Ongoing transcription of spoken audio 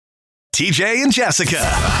TJ and Jessica.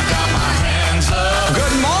 I got my hands up.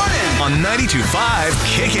 Good morning on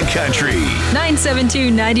 92.5 Kickin' Country.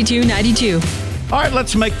 972-9292. All right,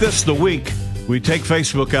 let's make this the week we take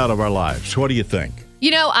Facebook out of our lives. What do you think?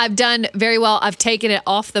 You know, I've done very well. I've taken it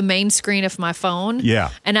off the main screen of my phone. Yeah.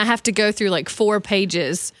 And I have to go through like 4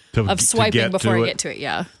 pages of swiping before I get to it.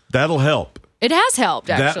 Yeah. That'll help. It has helped,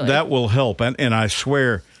 actually. That will help. And I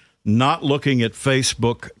swear, not looking at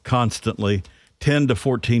Facebook constantly 10 to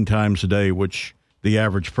 14 times a day, which the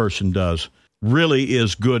average person does, really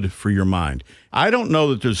is good for your mind. I don't know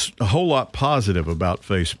that there's a whole lot positive about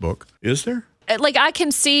Facebook. Is there? Like, I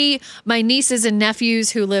can see my nieces and nephews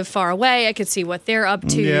who live far away. I can see what they're up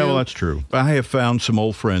to. Yeah, well, that's true. I have found some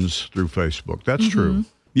old friends through Facebook. That's true.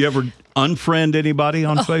 You ever unfriend anybody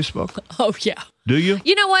on Facebook? Oh, yeah. Do you?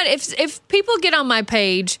 You know what? If people get on my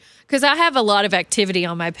page, because I have a lot of activity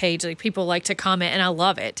on my page, like people like to comment, and I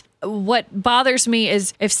love it. What bothers me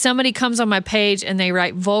is if somebody comes on my page and they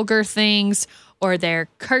write vulgar things or they're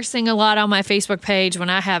cursing a lot on my Facebook page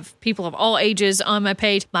when I have people of all ages on my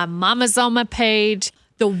page. My mama's on my page.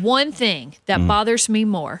 The one thing that bothers me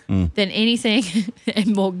more than anything,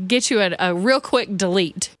 and will get you a real quick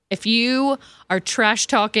delete, if you are trash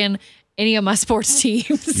talking any of my sports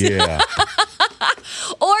teams. Yeah.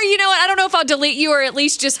 Or, you know what, I don't know if I'll delete you or at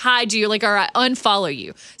least just hide you, like, or I unfollow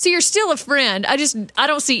you. So you're still a friend. I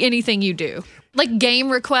don't see anything you do. Like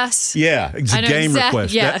game requests. Yeah, it's a game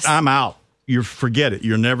request. Yes. I'm out. You forget it.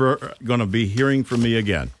 You're never going to be hearing from me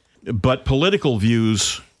again. But political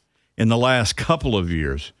views in the last couple of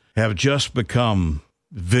years have just become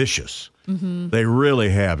vicious. They really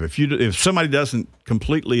have. If somebody doesn't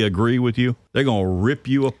completely agree with you, they're going to rip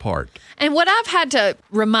you apart. And what I've had to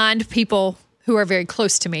remind people who are very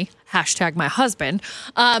close to me, hashtag my husband,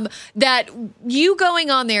 that you going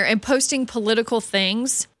on there and posting political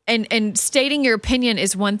things and stating your opinion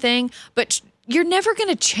is one thing, but you're never going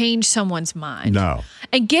to change someone's mind. No.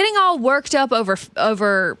 And getting all worked up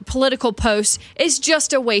over political posts is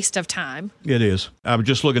just a waste of time. It is. I was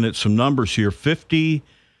just looking at some numbers here. 52%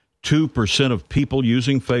 of people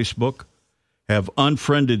using Facebook have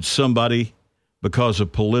unfriended somebody because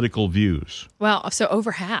of political views. Well, so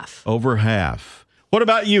over half. Over half. What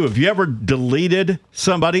about you? Have you ever deleted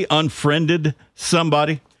somebody, unfriended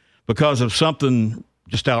somebody because of something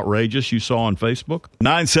just outrageous you saw on Facebook?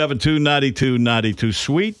 972-9292.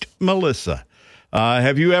 Sweet Melissa.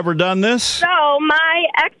 Have you ever done this? So my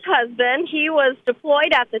ex-husband, he was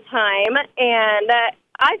deployed at the time, and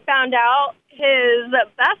I found out his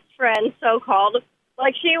best friend, so-called,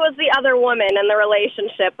 like she was the other woman in the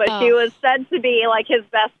relationship, but she was said to be like his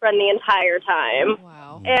best friend the entire time.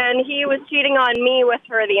 Wow. And he was cheating on me with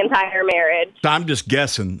her the entire marriage. I'm just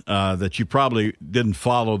guessing that you probably didn't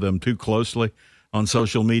follow them too closely on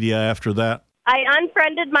social media after that. I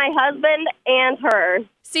unfriended my husband and her.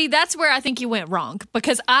 See, that's where I think you went wrong,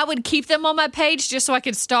 because I would keep them on my page just so I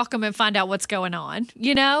could stalk them and find out what's going on,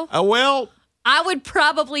 you know? Well, I would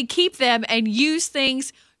probably keep them and use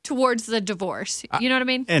things towards the divorce. You know what I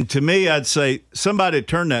mean? and to me, I'd say somebody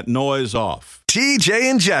turn that noise off. TJ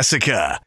and Jessica.